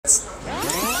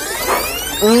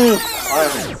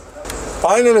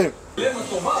Finally!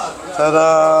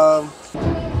 Ta-da!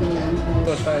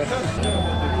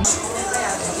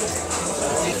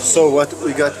 So what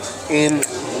we got in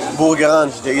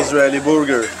Burgeranch, the Israeli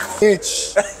burger. Each.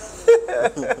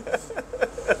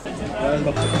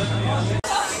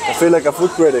 I feel like a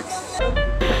food critic.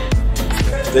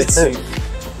 Let's see.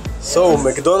 So,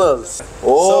 McDonald's.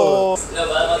 Oh!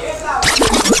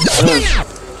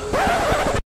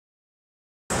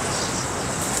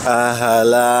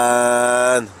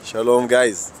 Ahalan. Shalom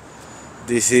guys.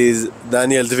 This is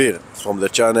Daniel Dvir from the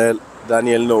channel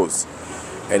Daniel Knows.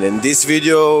 And in this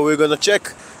video we're gonna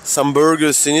check some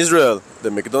burgers in Israel. The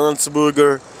McDonald's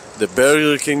burger, the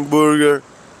Burger King burger,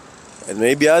 and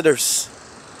maybe others.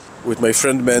 With my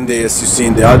friend Mendy, as you see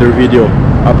in the other video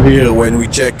up here when we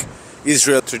check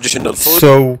Israel traditional food.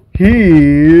 So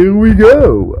here we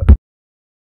go.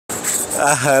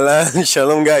 Ahalan,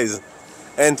 shalom guys.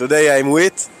 And today I'm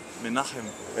with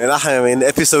Menahem in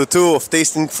episode 2 of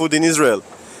tasting food in Israel.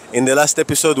 In the last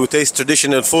episode we taste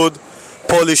traditional food,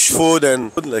 Polish food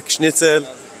and food like schnitzel,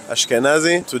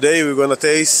 Ashkenazi. Today we're gonna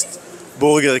taste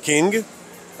Burger King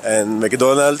and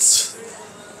McDonald's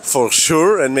for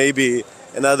sure, and maybe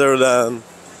another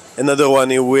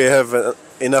one if we have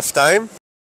enough time.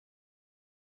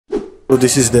 So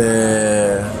this is the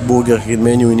Burger King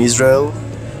menu in Israel.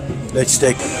 Let's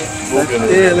take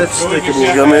let's take a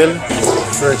burger meal.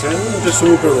 Just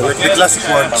like the classic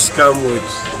ones come with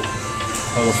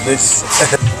all of this.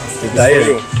 The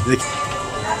diary.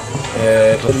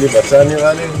 תן לי בצל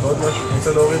נראה לי, עוד משהו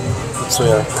רוצה להוריד?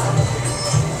 מצוין.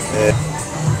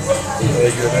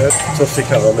 צופי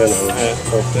קרמל.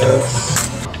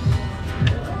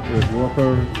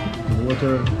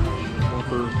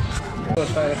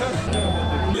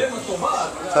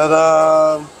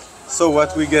 Ta-da! So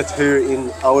what we get here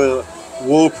in our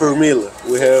Whopper meal,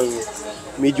 we have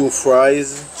medium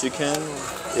fries, Chicken,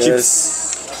 yes,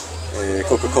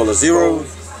 Coca-Cola Zero,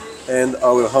 and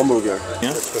our hamburger.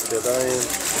 Yeah.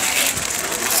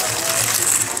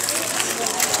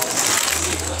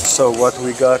 So what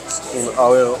we got in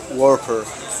our Whopper: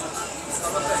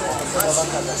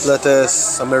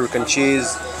 lettuce, American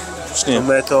cheese,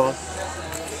 tomato,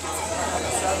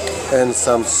 and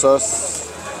some sauce.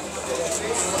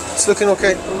 It's looking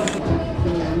okay.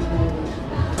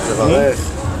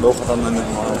 ברוך אתה באמת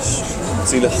ממש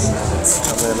מציל לך.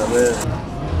 אמן, אמן.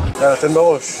 יאללה, תן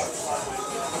בראש.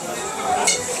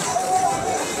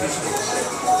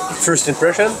 First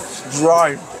impression?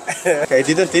 Dry. I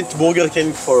didn't eat Burger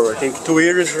King for I think 2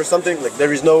 years or something. Like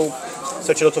there is no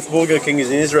such a lot of Burger Kings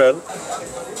in Israel.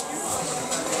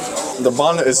 The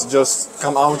bun is just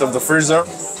come out of the freezer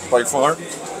by far.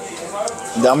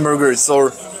 The hamburger is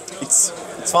so it's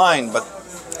fine, but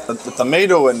the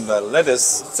tomato and the lettuce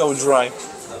so dry.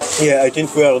 Yeah, I think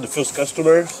we are the first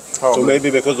customers, so maybe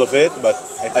because of it, but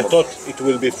I thought it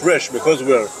will be fresh because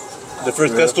we're the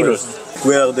first customers.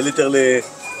 We are the literally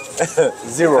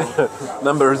Zero.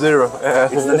 number 0.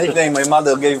 It's the nickname my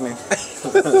mother gave me.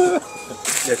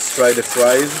 Let's try the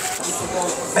fries.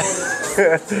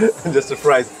 Just the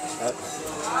fries.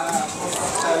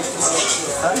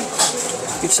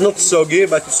 It's not soggy,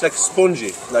 but it's like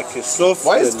spongy, like soft.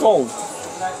 Why is it cold?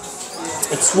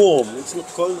 It's warm. It's not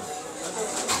cold.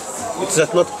 It's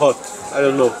just not hot. I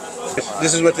don't know.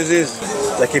 This is what it is.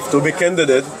 Like, if to be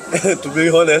candid, to be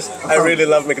honest, I really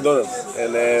love McDonald's,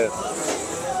 and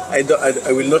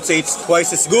I will not say it's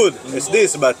twice as good as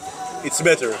this, but it's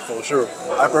better for sure.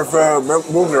 I prefer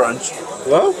Burgeranch.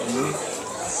 Well,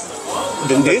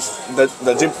 than this?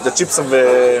 The chips of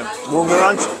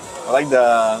Burgeranch. I like the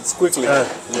squiggly.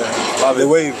 Love the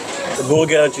way the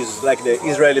Burgeranch is like the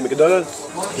Israeli McDonald's.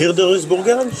 Here there is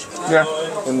Burgeranch? Yeah.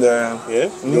 In the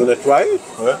You wanna try it?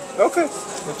 Yeah. Okay,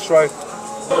 let's try it.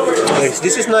 Nice.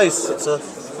 This is nice. It's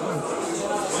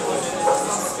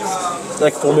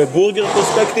like from a burger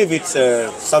perspective, it's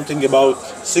something about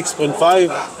 6.5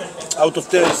 out of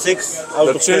 10. 6 out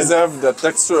The of 10. cheese have the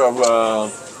texture of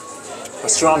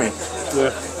pastrami.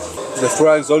 Yeah. The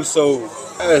fries also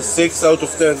 6 out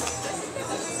of 10.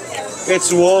 It's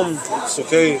warm. It's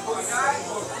okay.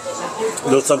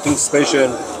 Not something special.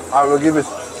 I will give it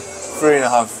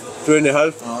 3.5.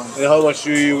 3.5. And how much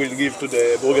you will give to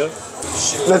the burger?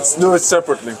 Let's do it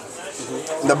separately.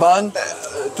 The bun,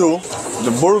 2.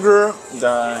 The burger,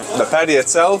 the patty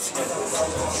itself,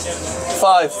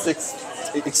 5, 6.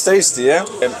 It's tasty, yeah?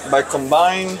 And by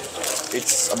combine,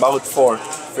 it's about 4.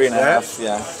 3.5,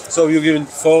 yeah. So you give it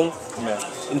 4 Yeah.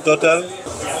 in total?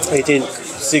 I think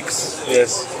 6,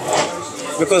 yes.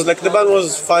 Because like the bun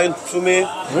was fine to me.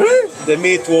 Really? The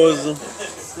meat was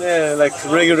like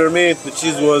regular meat. The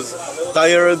cheese was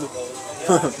tired.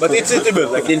 But it's eatable.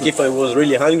 Like, I think if I was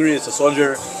really hungry as a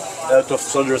soldier, a lot of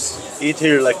soldiers eat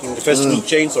here, like in the fast food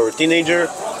chains, or a teenager,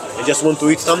 I just want to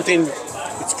eat something.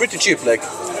 It's pretty cheap. Like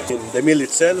in the meal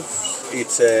itself,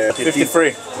 it's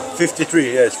 53.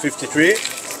 53, yes, 53.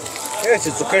 Yes,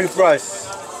 it's okay price.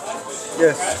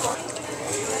 Yes.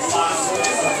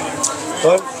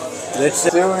 Well, let's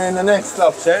See you in the next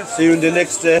stop. see you in the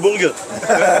next burger.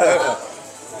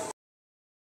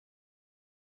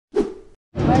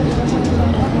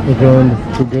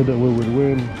 Again, together we will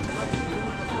win.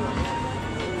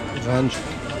 Ranch.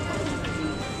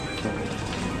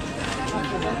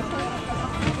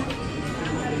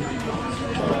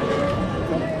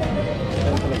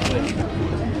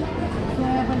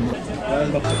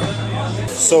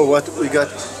 So what we got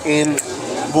in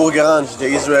Burgeranch, the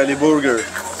Israeli burger?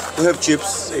 We have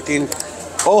chips, I think.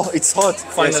 Oh, it's hot,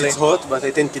 finally. Yes, it's hot, but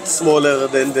I think it's smaller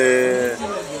than the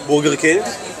Burger King.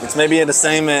 It's maybe at the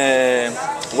same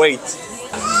weight.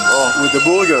 With the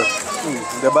burger.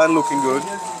 The bun looking good.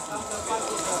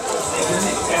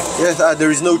 Yes,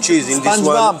 there is no cheese in this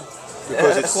one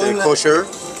because it's kosher.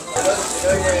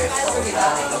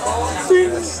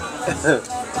 Yes.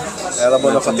 Yalla,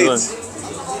 bon appetit.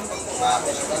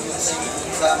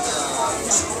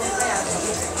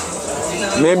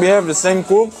 Maybe have the same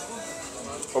cook,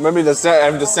 or maybe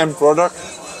have the same product. It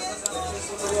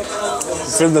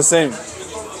feels the same.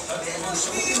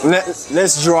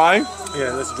 Less dry.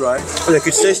 Yeah, let's try. Like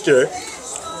it's tastier.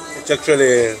 It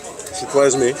actually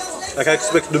surprised me. Like I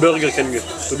expect the Burger King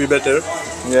to be better.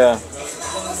 Yeah.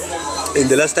 And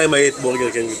the last time I ate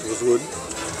Burger King, it was good.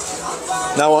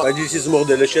 Now, But this is more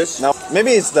delicious. now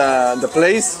maybe it's the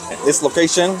place, this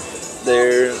location.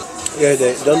 They're Yeah,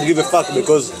 they don't give a fuck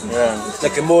because yeah. it's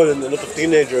like a mall and a lot of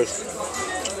teenagers.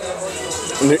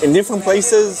 In different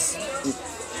places,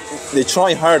 they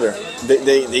try harder.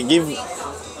 They give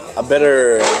a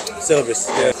better Service.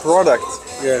 Yeah. product.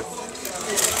 Yeah.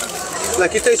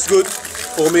 Like it tastes good.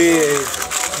 For me,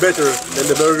 better than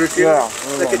the Burger King. Yeah.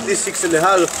 Like at least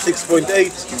 6.5,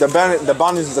 6.8. The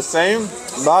bun is the same,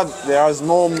 but there is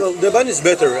more. No, the bun is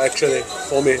better actually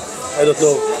for me. I don't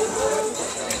know.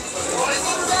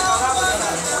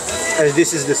 And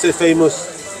this is the famous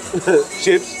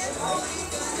chips.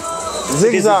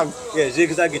 Zigzag. Yeah,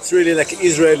 zigzag. It's really like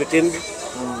Israeli thing.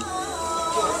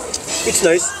 It's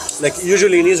nice. Like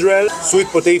usually in Israel, sweet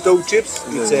potato chips.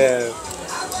 It's a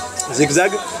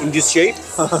zigzag in this shape.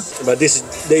 But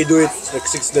they do it like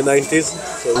since the 90s.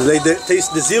 So they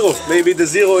taste the zero. Maybe the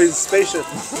zero is special.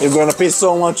 You're gonna pay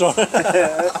so much on.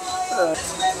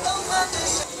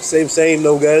 Same,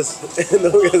 no gas.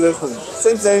 No gas.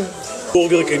 Same.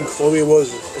 Burger King for me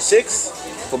was a 6.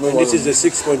 For me, And this is a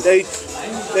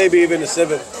 6.8, maybe even a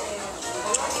 7.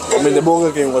 I mean, the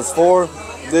Burger King was 4.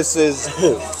 This is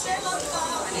the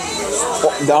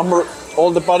number.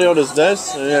 All the patio is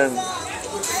this. And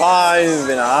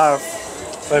 5.5.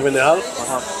 5.5.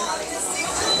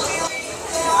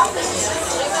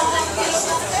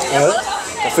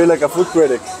 I feel like a food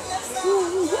critic.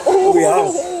 We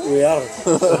are.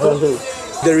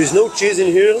 There is no cheese in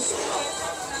here,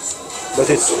 but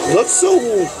it's not so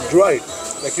dry.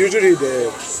 Like usually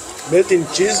the melting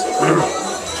cheese,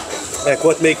 like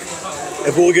what make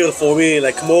a burger for me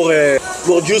like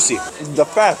more juicy. The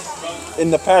fat in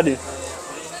the patty.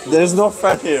 There's no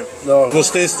fat here. No, it was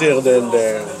tastier than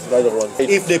the other one.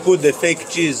 If they put the fake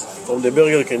cheese from the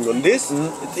Burger King on this,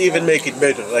 it even make it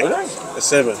better. Like a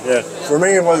 7, yeah. For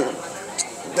me, it was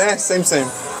same.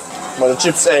 But the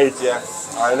chips 8, yeah.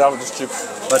 I love the chips.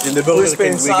 But in the Burger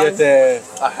King we get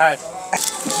a hat.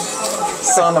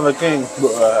 Son of a king.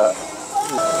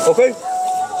 Okay.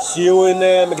 See you in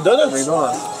McDonald's.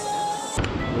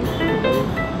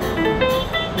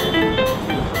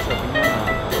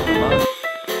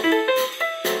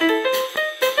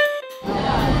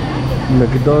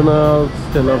 McDonald's,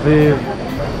 Tel Aviv.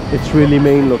 It's really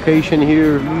main location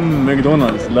here.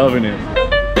 McDonald's, loving it.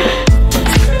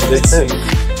 Let's see.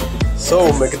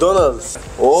 So McDonald's.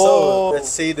 Oh. So let's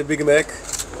see the Big Mac.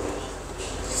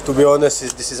 To be honest,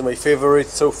 this is my favorite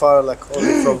so far. Like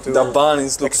only from The bun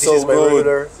looks this so is my good.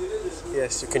 regular.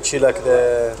 Yes, you can see like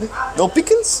the No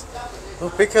pickles? no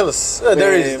pickles.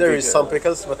 There is some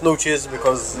pickles, but no cheese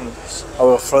because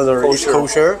our father is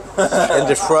kosher. And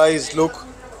the fries look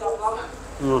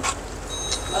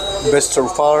best so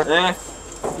far.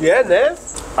 Yeah,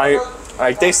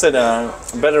 I tasted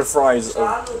better fries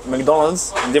of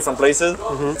McDonald's in different places.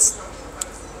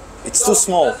 It's too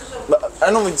small. But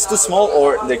I don't know if it's too small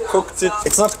or they cooked it.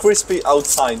 It's not crispy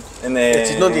outside. And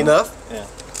it's not enough. Yeah.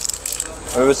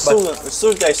 It's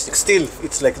still tasty. Still,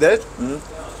 it's like that.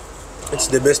 It's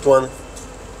the best one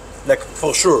like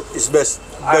for sure, is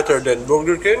better than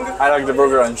Burger King. I like the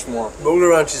Burgeranch more.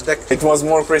 Burgeranch is like It was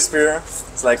more crispier.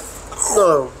 It's like,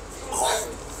 no,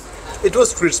 it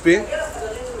was crispy.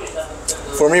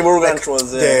 for me, Burgeranch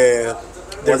was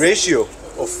The ratio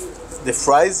of the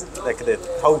fries, like that,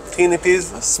 how thin it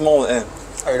is. a small end.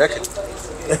 I like it.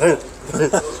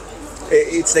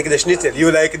 It's like the schnitzel.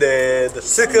 You like the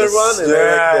circle one, and I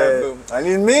like the. I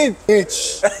need meat each.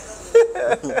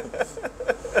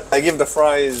 I give the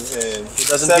fries It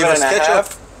doesn't seven give us and a ketchup.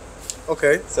 half.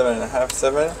 Okay.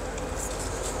 7.5.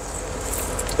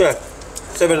 Yeah.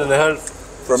 7.5.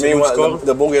 For It's a me, good score.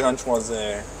 the Burgeranch was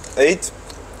 8,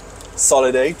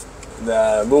 solid 8.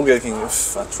 The Burger King,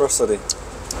 atrocity.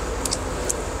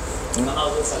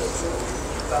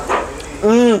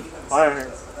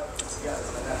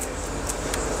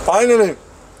 Finally,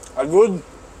 a good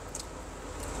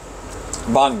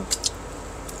bun.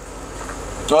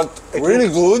 Not really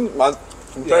good, but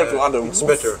compared to other it's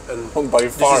better. And by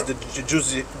far. this is the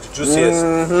juiciest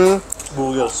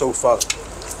burger so far.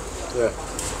 Yeah.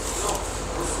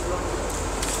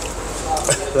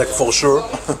 Like for sure.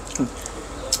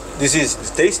 This is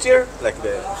tastier, like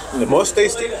the most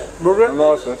tasty burger.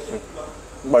 No,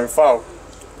 by far.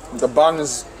 The bun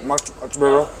is much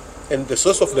better. And the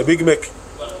sauce of the Big Mac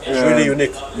is really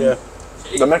unique. Yeah.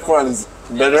 The McRoyal is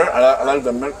better. I like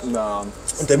the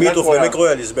The meat of the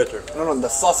McRoyal is better. No, the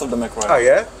sauce of the McRoyal. Ah,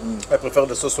 yeah? I prefer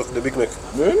the sauce of the Big Mac.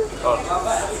 Really?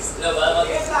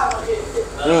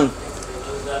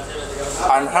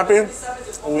 I'm happy.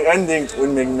 We're ending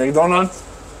with McDonald's.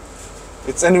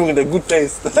 It's ending with a good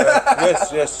taste.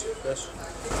 Yes.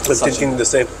 I'm thinking the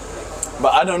same.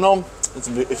 But I don't know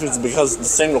if it's because the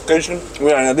same location.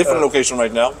 We are in a different location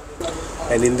right now.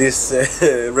 And in this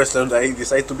restaurant, I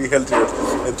decide to be healthier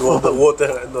and to order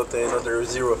water and not another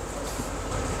zero.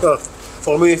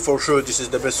 For me, for sure, this is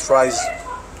the best fries.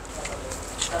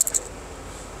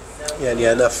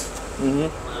 Yeah, enough.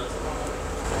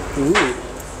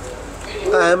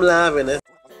 I'm loving it.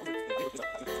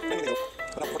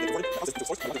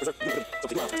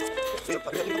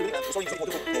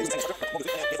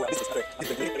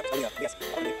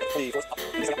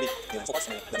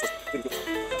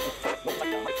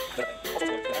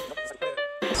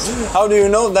 How do you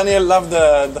know Daniel loved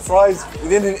the fries? He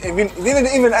didn't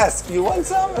even ask. You want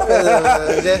some? In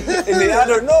the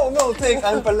other, no, take.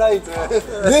 I'm polite.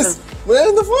 This,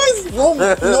 where the fries? No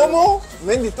more.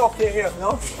 Mendy, talk here.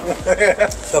 No.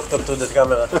 Talk to the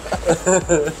camera.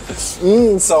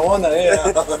 Sauna,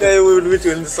 yeah. We will meet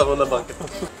you in the Sauna market.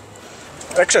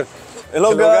 Action.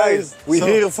 Hello guys. We're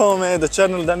here from the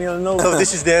channel Daniel knows. So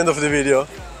this is the end of the video.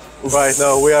 Right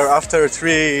now we are after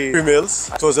three meals.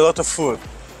 It was a lot of food.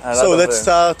 So let's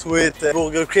start with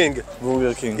Burger King.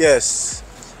 Burger King. Yes.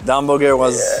 The hamburger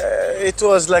was it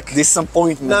was like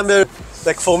disappointment.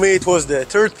 For me it was the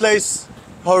third place.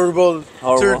 Horrible.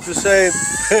 Third to say.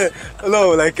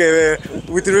 No, like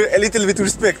with a little bit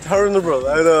respect. Horrible.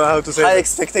 I don't know how to say. High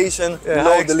expectation,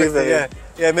 low delivery.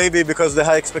 Yeah, maybe because the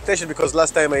high expectation. Because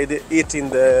last time I eat in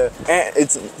the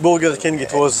Burger King,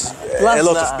 it was a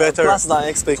lot better. Plus the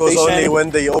expectation. It was only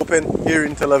when they opened here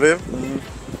in Tel Aviv.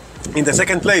 In the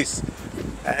second place.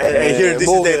 Here, this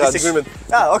is the disagreement.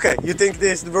 Okay. You think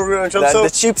this the Burgeranch also? The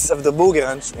chips of the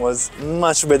Burgeranch was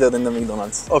much better than the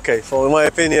McDonald's. Okay, for my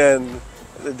opinion,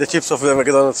 the chips of the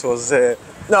McDonald's was better.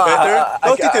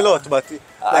 Don't eat a lot, but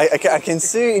I can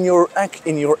see in your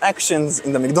actions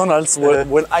in the McDonald's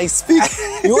when I speak,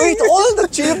 you eat all the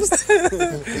chips.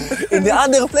 In the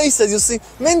other places, you see,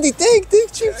 Mendy, take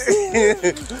chips.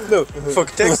 No,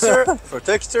 for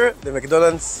texture, the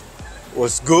McDonald's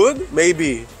was good.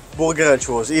 Maybe Burgeranch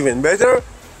was even better,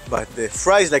 but the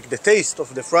fries, like the taste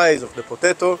of the fries of the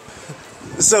potato.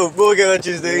 So Burgeranch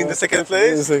is in the second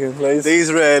place. The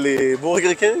Israeli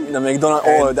Burger King. The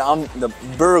McDonald's the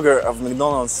burger of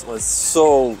McDonald's was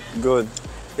so good.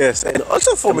 Yes, and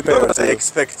also for McDonald's I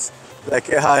expect like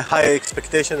a high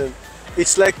expectation, and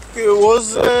it's like it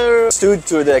was stood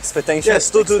to the expectations. Yes,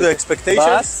 stood to the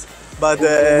expectations. But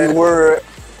we were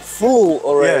full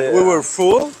already. Yeah, we were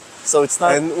full. So it's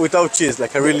not. And without cheese,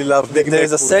 like I really love Big Mac.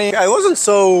 There's a saying. I wasn't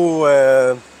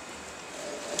so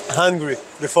hungry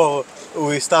before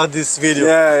we start this video.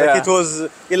 Yeah. It was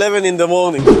 11 in the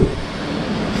morning.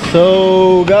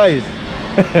 So guys,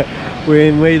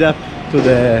 we made up to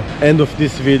the end of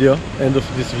this video, end of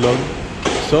this vlog.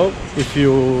 So if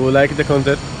you like the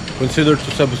content, consider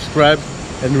to subscribe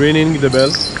and ringing the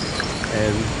bell.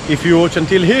 And if you watch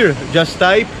until here, just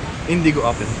type Indigo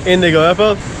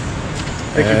Apple.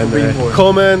 Thank you for being born.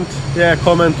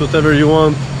 Comment whatever you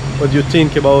want, what you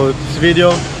think about this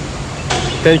video.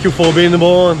 Thank you for being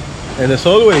born, and as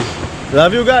always,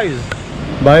 Love you guys.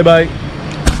 Bye bye.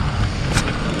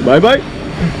 Bye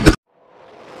bye.